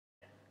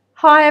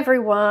Hi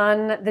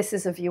everyone, this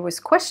is a viewer's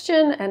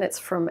question and it's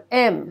from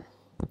M.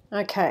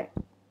 Okay,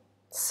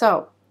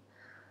 so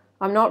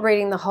I'm not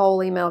reading the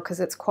whole email because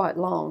it's quite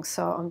long,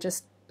 so I'm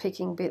just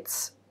picking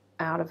bits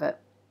out of it.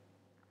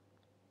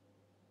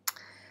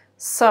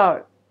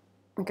 So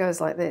it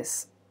goes like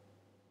this.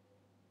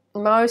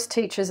 Most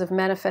teachers of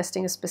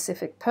manifesting a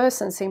specific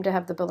person seem to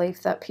have the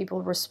belief that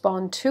people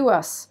respond to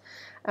us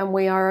and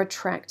we are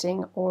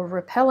attracting or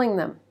repelling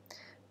them,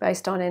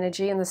 based on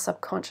energy and the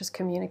subconscious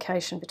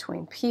communication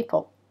between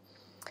people.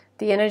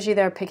 The energy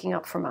they're picking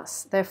up from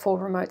us. Therefore,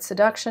 remote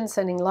seduction,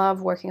 sending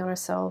love, working on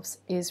ourselves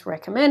is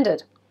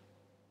recommended.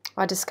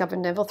 I discovered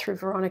Neville through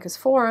Veronica's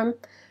forum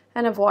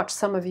and have watched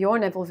some of your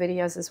Neville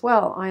videos as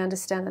well. I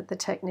understand that the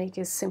technique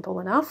is simple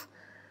enough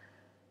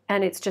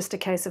and it's just a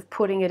case of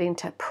putting it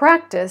into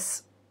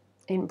practice,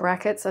 in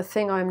brackets, a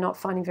thing I'm not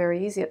finding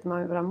very easy at the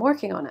moment, but I'm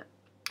working on it.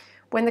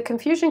 When the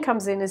confusion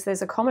comes in is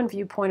there's a common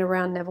viewpoint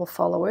around Neville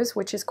followers,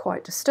 which is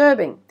quite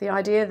disturbing. The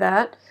idea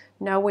that,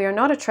 no, we are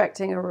not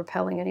attracting or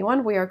repelling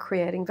anyone, we are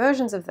creating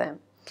versions of them.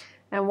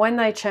 And when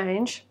they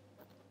change,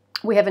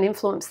 we haven't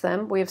influenced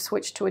them, we have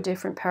switched to a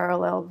different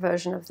parallel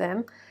version of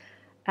them,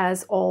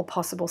 as all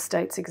possible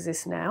states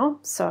exist now,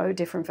 so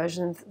different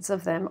versions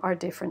of them are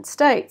different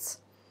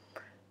states.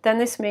 Then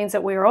this means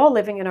that we are all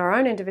living in our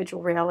own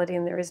individual reality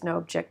and there is no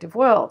objective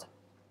world.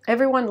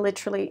 Everyone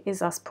literally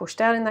is us pushed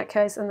out in that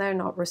case and they're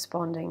not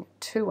responding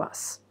to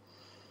us.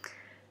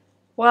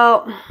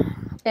 Well,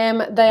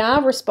 they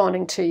are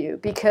responding to you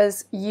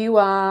because you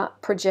are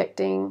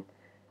projecting.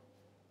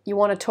 You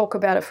want to talk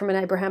about it from an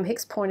Abraham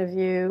Hicks point of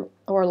view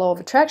or a law of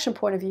attraction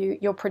point of view.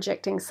 You're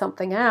projecting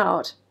something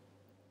out.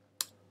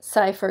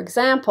 Say, for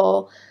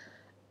example,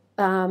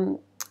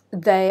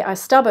 they are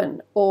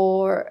stubborn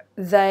or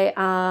they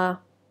are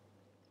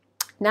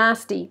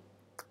nasty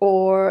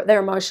or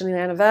they're emotionally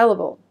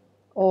unavailable.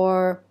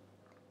 Or,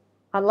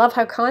 I love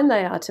how kind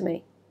they are to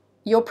me.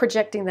 You're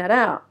projecting that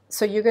out.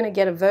 So you're going to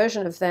get a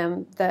version of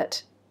them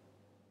that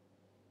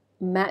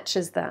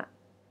matches that.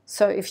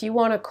 So if you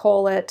want to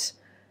call it,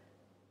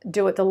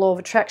 do it the law of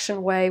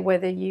attraction way,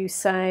 whether you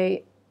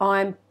say,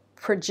 I'm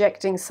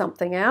projecting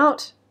something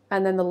out,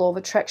 and then the law of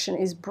attraction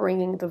is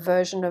bringing the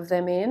version of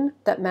them in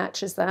that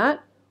matches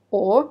that.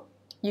 Or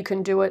you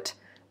can do it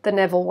the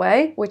Neville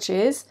way, which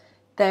is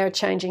they are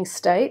changing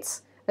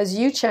states. As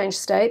you change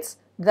states,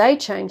 they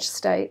change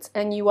states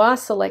and you are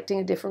selecting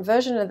a different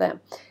version of them.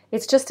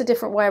 It's just a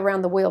different way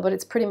around the wheel, but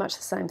it's pretty much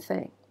the same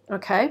thing,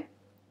 okay?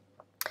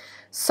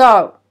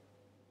 So,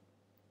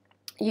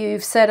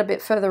 you've said a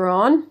bit further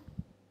on,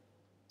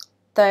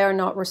 they are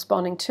not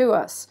responding to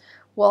us.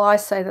 Well, I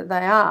say that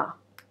they are,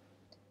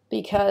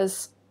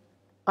 because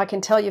I can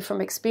tell you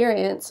from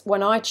experience,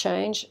 when I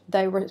change,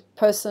 the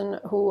person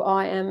who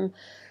I am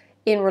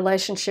in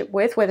relationship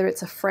with, whether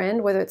it's a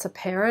friend, whether it's a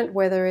parent,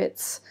 whether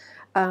it's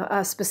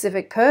a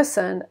specific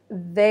person,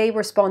 they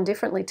respond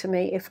differently to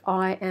me if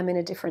I am in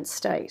a different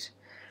state.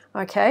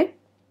 Okay?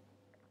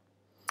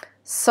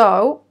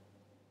 So,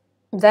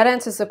 that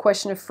answers the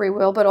question of free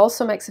will, but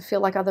also makes it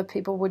feel like other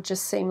people would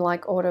just seem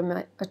like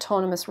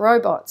autonomous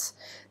robots.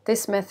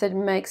 This method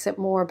makes it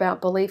more about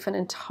belief and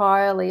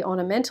entirely on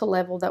a mental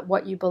level that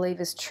what you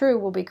believe is true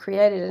will be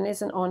created and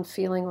isn't on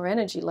feeling or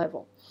energy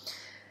level.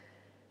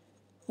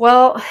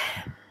 Well,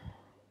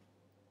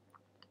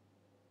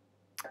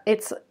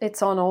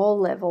 it's on all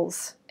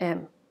levels,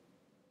 M.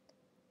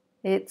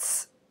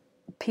 It's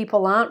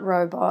people aren't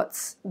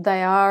robots.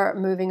 They are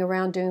moving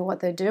around doing what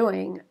they're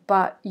doing,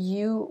 but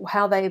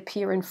how they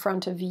appear in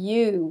front of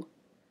you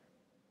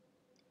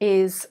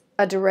is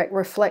a direct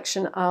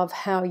reflection of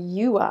how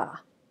you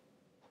are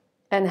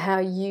and how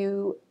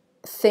you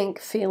think,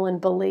 feel, and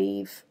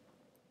believe,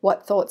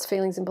 what thoughts,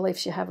 feelings, and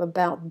beliefs you have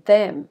about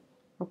them.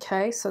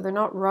 Okay, so they're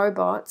not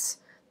robots.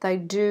 They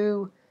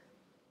do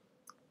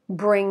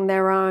bring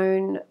their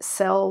own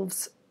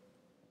selves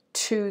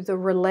to the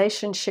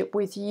relationship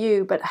with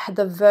you, but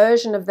the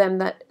version of them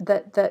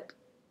that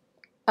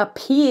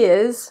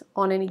appears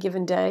on any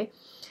given day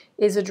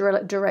is a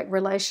direct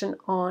relation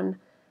on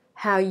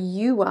how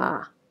you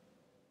are.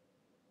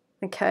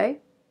 Okay?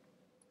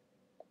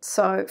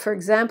 So, for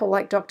example,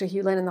 like Dr.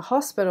 Hugh Len in the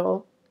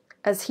hospital,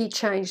 as he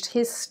changed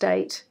his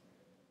state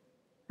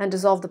and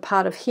dissolved the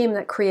part of him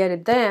that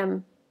created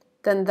them,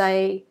 then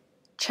they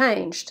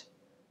changed.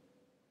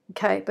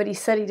 Okay, but he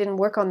said he didn't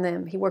work on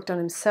them, he worked on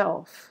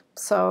himself.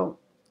 So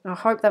I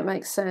hope that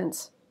makes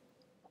sense.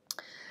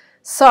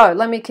 So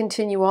let me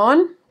continue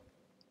on.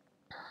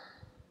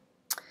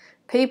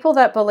 People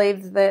that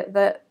believe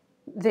that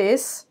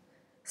this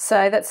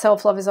say that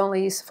self-love is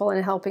only useful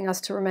in helping us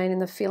to remain in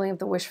the feeling of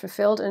the wish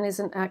fulfilled and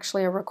isn't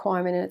actually a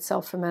requirement in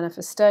itself for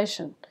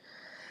manifestation.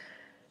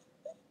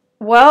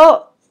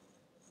 Well,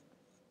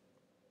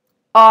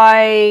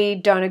 I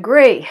don't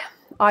agree.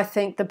 I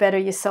think the better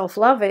your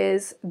self-love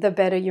is, the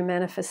better your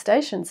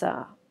manifestations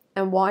are.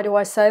 And why do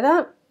I say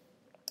that?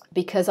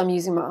 Because I'm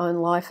using my own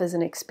life as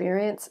an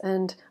experience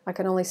and I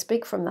can only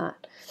speak from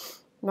that.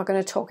 I'm not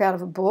going to talk out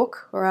of a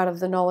book or out of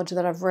the knowledge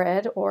that I've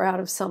read or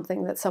out of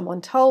something that someone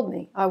told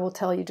me. I will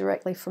tell you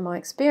directly from my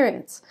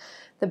experience.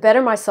 The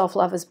better my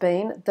self-love has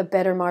been, the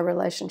better my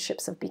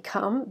relationships have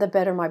become, the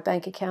better my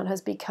bank account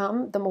has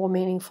become, the more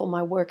meaningful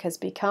my work has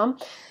become,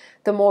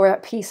 the more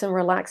at peace and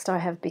relaxed I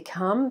have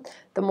become,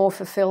 the more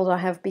fulfilled I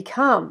have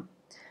become.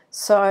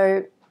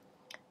 So,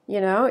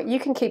 you know, you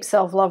can keep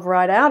self-love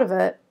right out of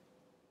it.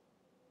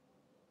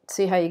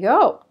 See how you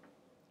go.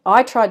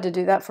 I tried to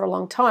do that for a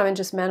long time and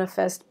just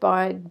manifest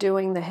by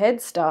doing the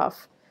head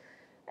stuff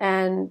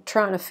and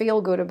trying to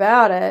feel good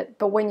about it.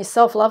 But when your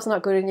self-love's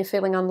not good and you're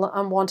feeling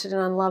unwanted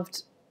and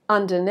unloved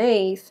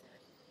underneath,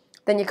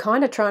 then you're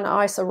kind of trying to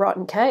ice a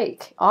rotten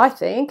cake, I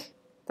think.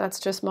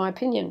 That's just my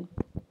opinion.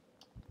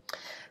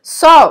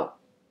 So,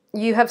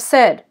 you have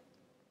said,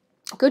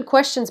 good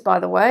questions, by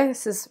the way.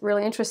 This is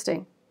really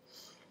interesting.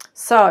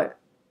 So,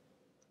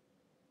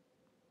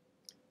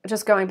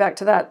 just going back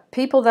to that,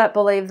 people that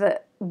believe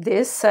that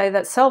this say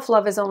that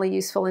self-love is only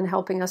useful in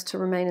helping us to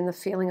remain in the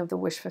feeling of the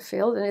wish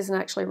fulfilled and isn't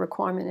actually a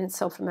requirement in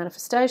itself for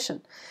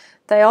manifestation.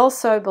 They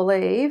also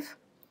believe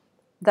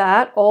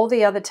that all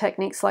the other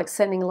techniques like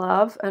sending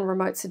love and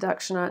remote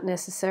seduction aren't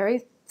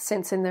necessary,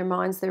 since in their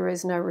minds there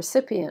is no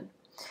recipient.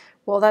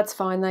 Well, that's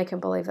fine. They can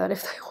believe that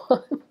if they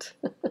want.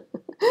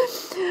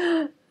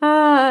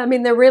 I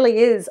mean, there really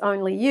is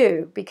only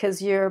you,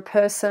 because your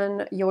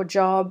person, your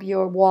job,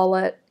 your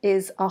wallet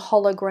is a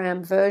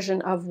hologram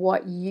version of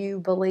what you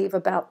believe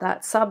about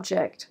that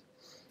subject.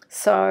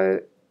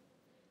 So,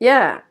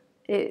 yeah,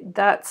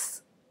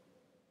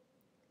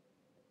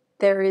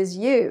 there is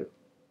you,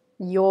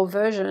 your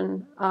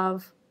version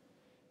of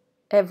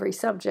every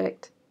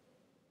subject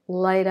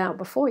laid out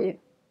before you.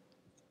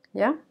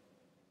 Yeah?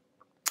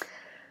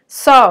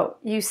 So,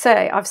 you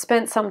say, I've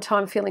spent some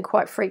time feeling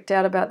quite freaked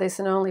out about this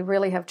and only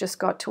really have just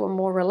got to a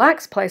more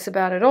relaxed place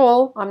about it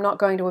all. I'm not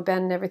going to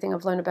abandon everything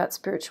I've learned about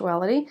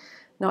spirituality,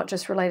 not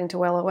just relating to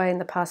LOA in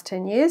the past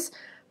 10 years,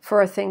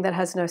 for a thing that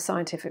has no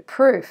scientific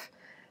proof.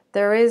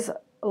 There is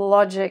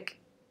logic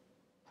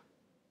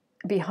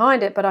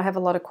behind it, but I have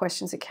a lot of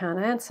questions it can't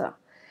answer.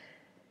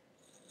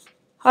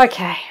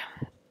 Okay,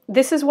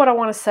 this is what I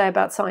want to say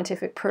about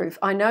scientific proof.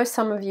 I know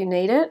some of you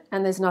need it,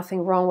 and there's nothing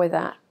wrong with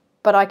that.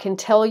 But I can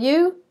tell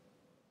you,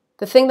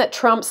 the thing that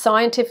trumps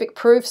scientific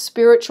proof,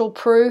 spiritual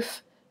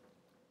proof,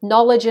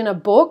 knowledge in a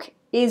book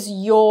is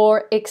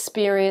your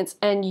experience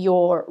and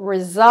your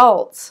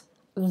results.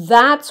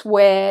 That's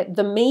where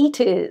the meat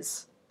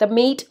is, the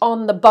meat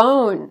on the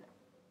bone.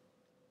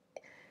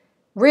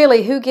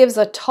 Really, who gives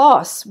a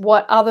toss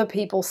what other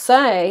people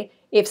say?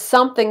 If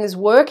something is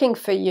working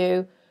for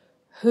you,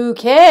 who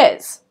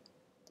cares?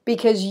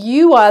 Because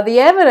you are the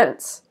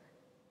evidence.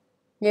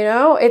 You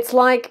know, it's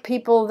like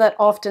people that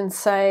often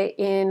say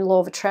in law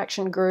of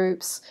attraction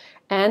groups,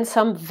 and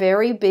some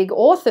very big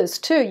authors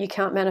too, you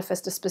can't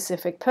manifest a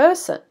specific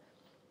person.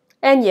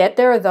 And yet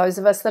there are those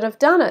of us that have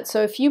done it.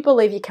 So if you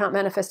believe you can't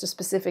manifest a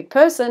specific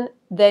person,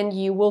 then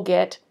you will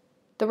get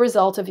the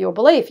result of your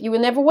belief. You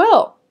never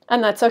will.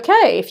 And that's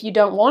okay. If you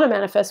don't want to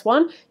manifest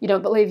one, you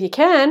don't believe you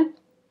can,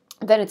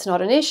 then it's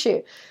not an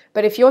issue.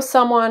 But if you're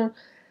someone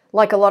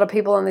like a lot of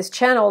people on this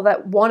channel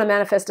that want to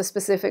manifest a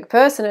specific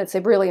person, and it's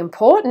really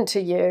important to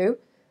you,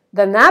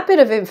 then that bit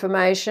of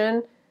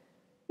information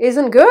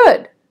isn't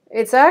good.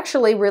 It's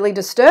actually really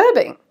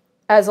disturbing,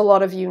 as a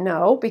lot of you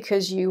know,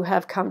 because you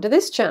have come to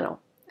this channel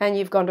and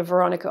you've gone to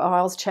Veronica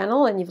Isles'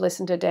 channel and you've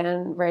listened to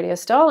Dan Radio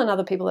Style and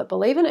other people that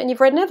believe in it, and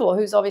you've read Neville,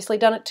 who's obviously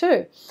done it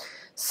too.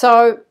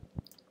 So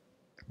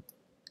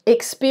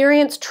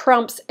experience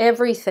trumps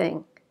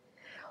everything.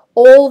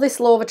 All this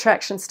law of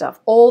attraction stuff,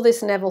 all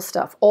this Neville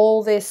stuff,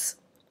 all this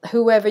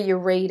whoever you're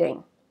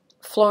reading,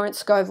 Florence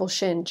Scovel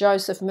Shinn,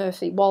 Joseph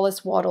Murphy,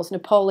 Wallace Wattles,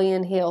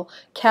 Napoleon Hill,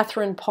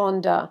 Catherine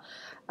Ponder,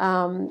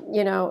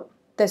 you know,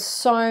 there's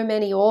so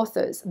many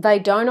authors. They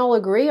don't all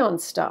agree on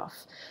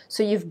stuff.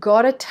 So you've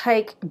got to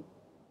take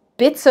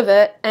bits of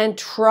it and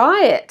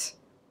try it.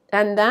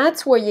 And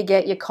that's where you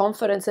get your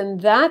confidence,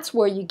 and that's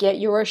where you get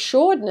your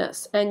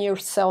assuredness and your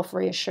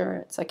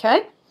self-reassurance,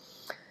 okay?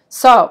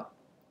 So,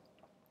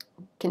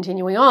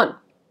 continuing on.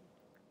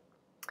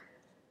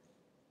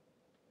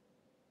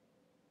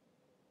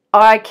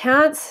 I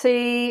can't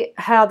see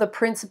how the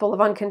principle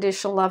of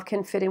unconditional love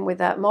can fit in with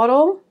that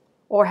model,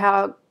 or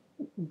how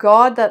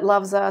God that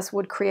loves us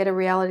would create a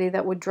reality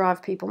that would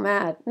drive people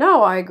mad.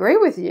 No, I agree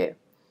with you.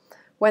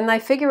 When they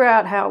figure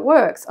out how it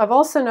works. I've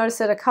also noticed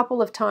that a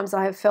couple of times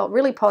I have felt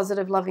really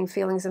positive, loving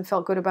feelings and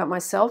felt good about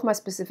myself. My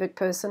specific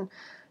person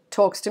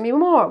talks to me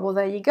more. Well,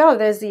 there you go.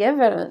 There's the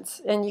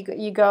evidence. And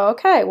you go,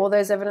 okay, well,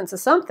 there's evidence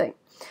of something.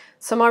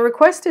 So my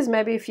request is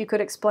maybe if you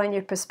could explain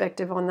your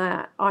perspective on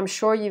that. I'm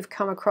sure you've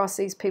come across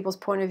these people's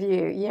point of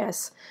view,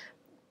 yes.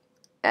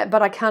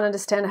 But I can't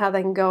understand how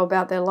they can go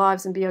about their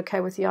lives and be okay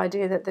with the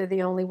idea that they're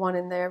the only one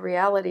in their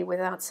reality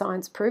without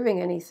science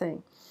proving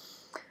anything.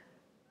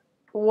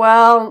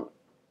 Well,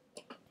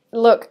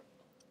 look,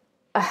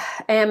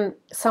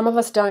 some of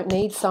us don't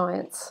need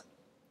science.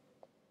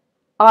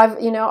 I've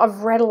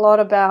read a lot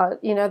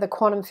about, the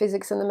quantum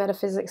physics and the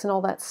metaphysics and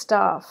all that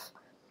stuff.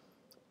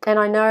 And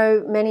I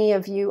know many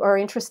of you are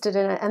interested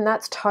in it, and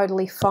that's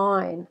totally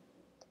fine.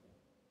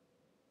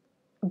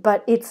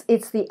 but it's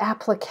the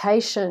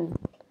application.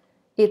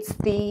 It's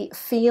the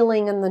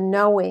feeling and the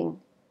knowing.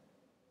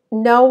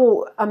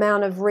 No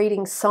amount of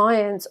reading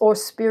science or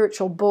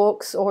spiritual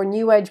books or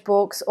New Age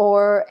books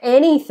or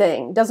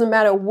anything, doesn't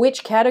matter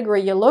which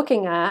category you're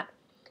looking at,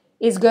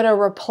 is going to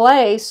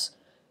replace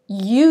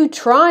you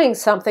trying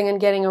something and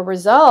getting a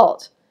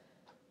result.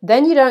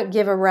 Then you don't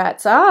give a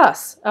rat's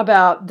ass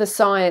about the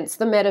science,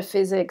 the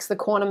metaphysics, the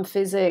quantum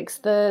physics,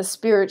 the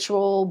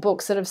spiritual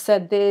books that have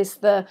said this,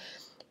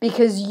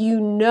 because you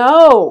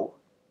know.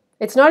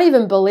 It's not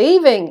even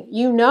believing.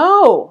 You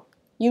know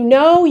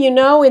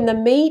in the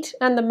meat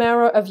and the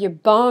marrow of your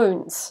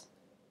bones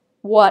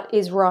what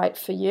is right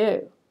for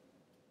you.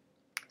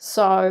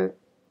 So,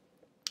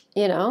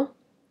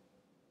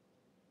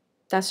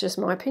 that's just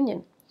my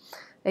opinion.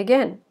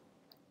 Again.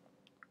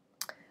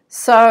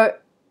 So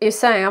you're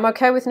saying, I'm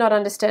okay with not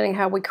understanding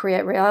how we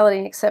create reality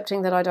and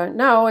accepting that I don't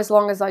know as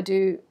long as I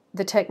do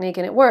the technique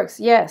and it works.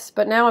 Yes,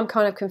 but now I'm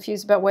kind of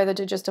confused about whether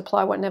to just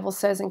apply what Neville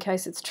says in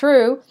case it's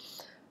true,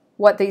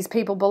 what these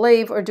people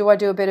believe, or do I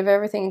do a bit of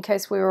everything in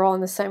case we were all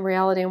in the same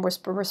reality and we're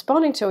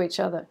responding to each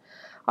other?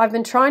 I've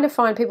been trying to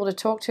find people to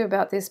talk to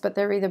about this, but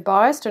they're either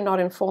biased or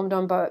not informed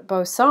on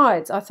both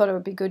sides. I thought it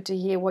would be good to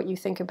hear what you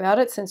think about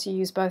it since you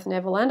use both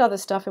Neville and other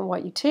stuff in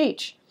what you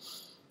teach.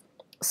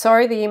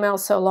 Sorry the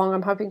email's so long.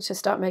 I'm hoping to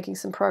start making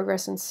some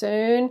progress and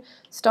soon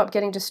stop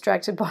getting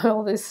distracted by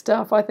all this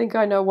stuff. I think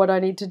I know what I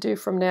need to do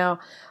from now.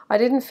 I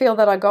didn't feel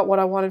that I got what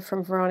I wanted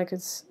from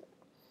Veronica's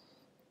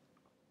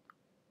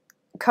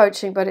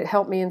coaching, but it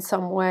helped me in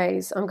some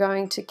ways. I'm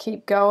going to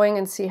keep going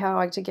and see how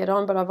I to get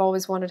on, but I've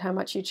always wondered how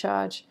much you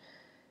charge.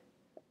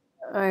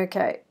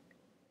 Okay.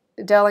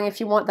 Darling,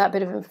 if you want that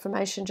bit of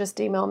information, just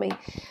email me.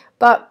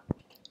 But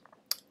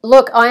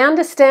look, I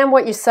understand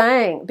what you're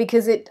saying,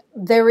 because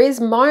there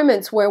is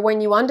moments where when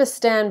you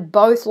understand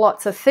both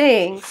lots of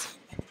things,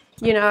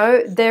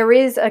 there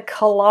is a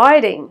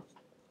colliding.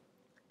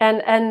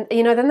 And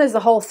then there's the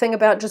whole thing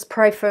about just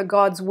pray for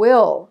God's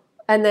will,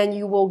 and then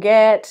you will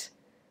get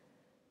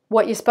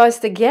what you're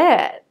supposed to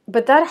get.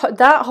 But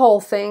that whole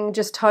thing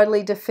just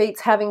totally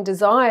defeats having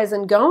desires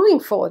and going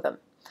for them.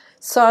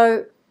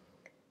 So,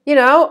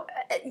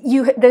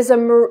 there's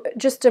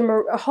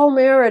a whole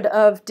myriad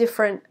of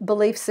different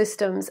belief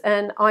systems,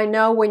 and I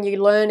know when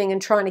you're learning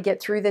and trying to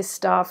get through this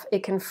stuff,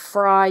 it can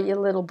fry your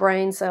little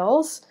brain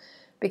cells,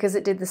 because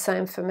it did the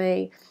same for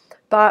me.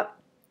 But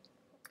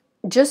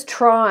just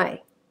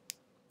try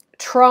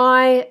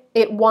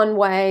it one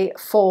way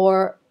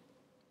for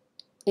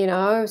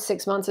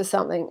 6 months or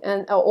something,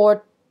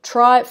 or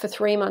try it for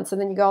 3 months, and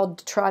then you go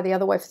try the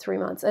other way for 3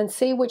 months and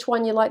see which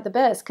one you like the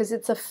best, because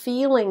it's a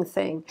feeling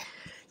thing.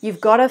 You've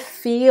got to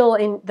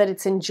feel that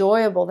it's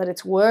enjoyable, that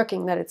it's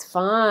working, that it's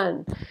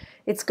fun.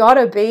 It's got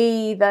to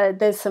be that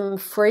there's some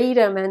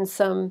freedom and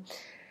some,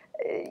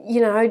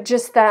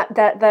 just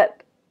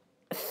that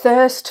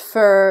thirst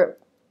for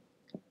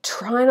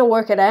trying to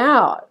work it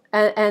out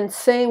and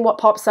seeing what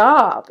pops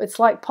up. It's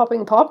like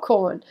popping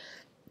popcorn.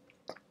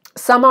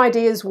 Some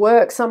ideas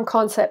work, some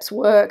concepts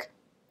work.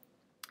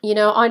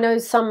 I know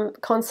some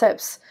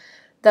concepts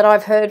that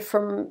I've heard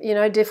from,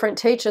 different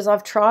teachers.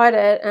 I've tried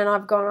it and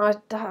I've gone,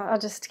 I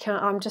just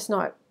can't, I'm just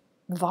not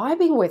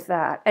vibing with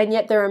that. And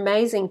yet they're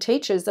amazing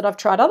teachers that I've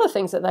tried other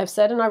things that they've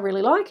said and I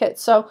really like it.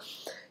 So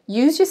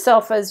use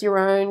yourself as your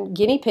own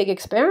guinea pig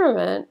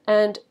experiment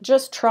and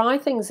just try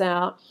things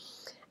out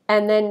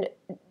and then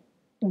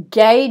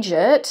gauge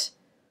it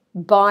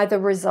by the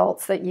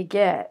results that you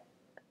get.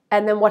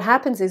 And then what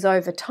happens is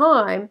over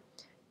time,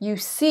 you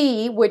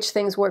see which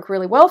things work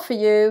really well for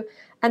you,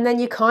 and then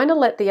you kind of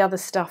let the other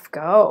stuff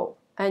go.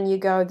 And you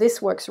go,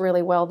 this works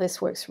really well,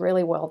 this works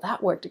really well,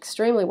 that worked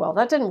extremely well,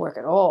 that didn't work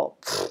at all.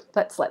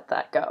 Let's let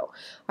that go.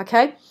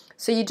 Okay?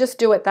 So you just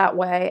do it that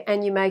way,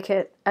 and you make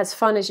it as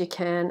fun as you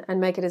can and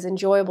make it as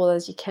enjoyable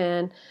as you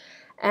can.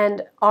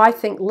 And I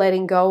think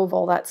letting go of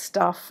all that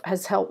stuff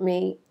has helped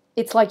me.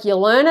 It's like you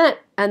learn it,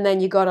 and then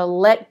you got to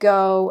let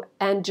go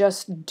and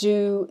just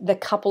do the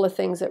couple of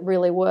things that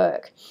really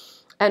work.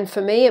 And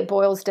for me, it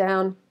boils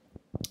down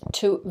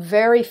to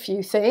very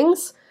few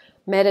things.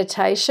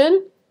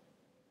 Meditation,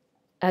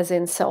 as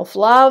in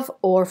self-love,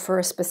 or for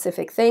a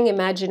specific thing,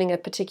 imagining a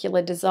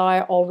particular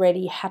desire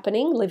already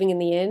happening, living in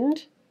the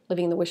end,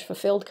 living in the wish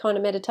fulfilled kind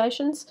of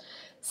meditations.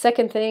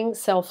 Second thing,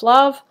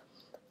 self-love.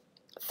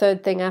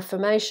 Third thing,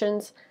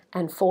 affirmations.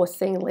 And fourth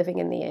thing, living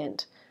in the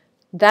end.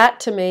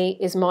 That to me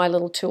is my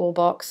little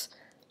toolbox.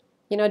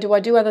 Do I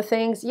do other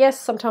things? Yes,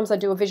 sometimes I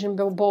do a vision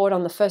board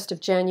on the 1st of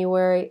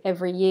January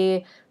every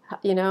year.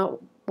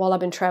 While I've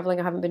been traveling,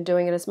 I haven't been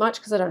doing it as much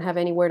because I don't have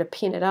anywhere to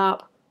pin it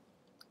up,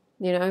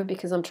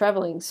 because I'm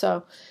traveling.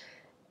 So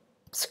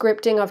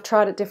scripting, I've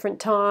tried at different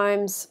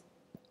times,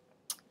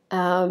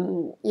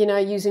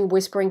 using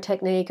whispering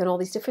technique and all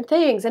these different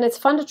things. And it's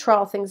fun to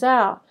trial things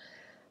out.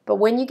 But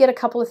when you get a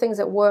couple of things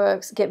that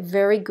works, get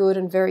very good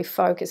and very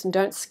focused, and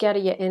don't scatter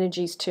your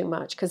energies too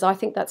much, because I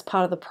think that's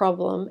part of the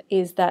problem,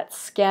 is that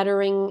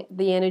scattering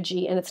the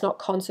energy and it's not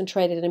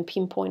concentrated and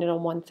pinpointed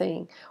on one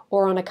thing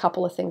or on a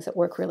couple of things that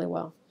work really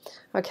well.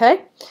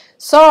 Okay,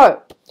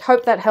 so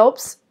hope that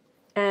helps,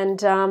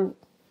 and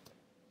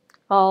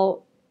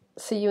I'll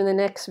see you in the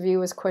next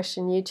viewers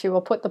question YouTube.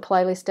 I'll put the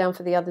playlist down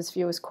for the others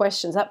viewers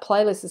questions. That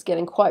playlist is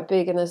getting quite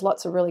big, and there's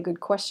lots of really good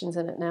questions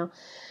in it now.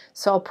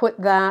 So I'll put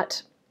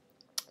that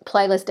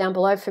playlist down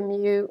below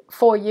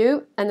for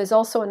you, and there's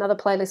also another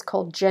playlist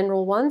called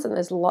General Ones, and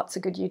there's lots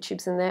of good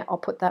YouTubes in there. I'll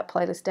put that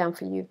playlist down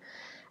for you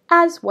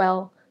as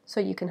well, so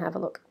you can have a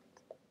look.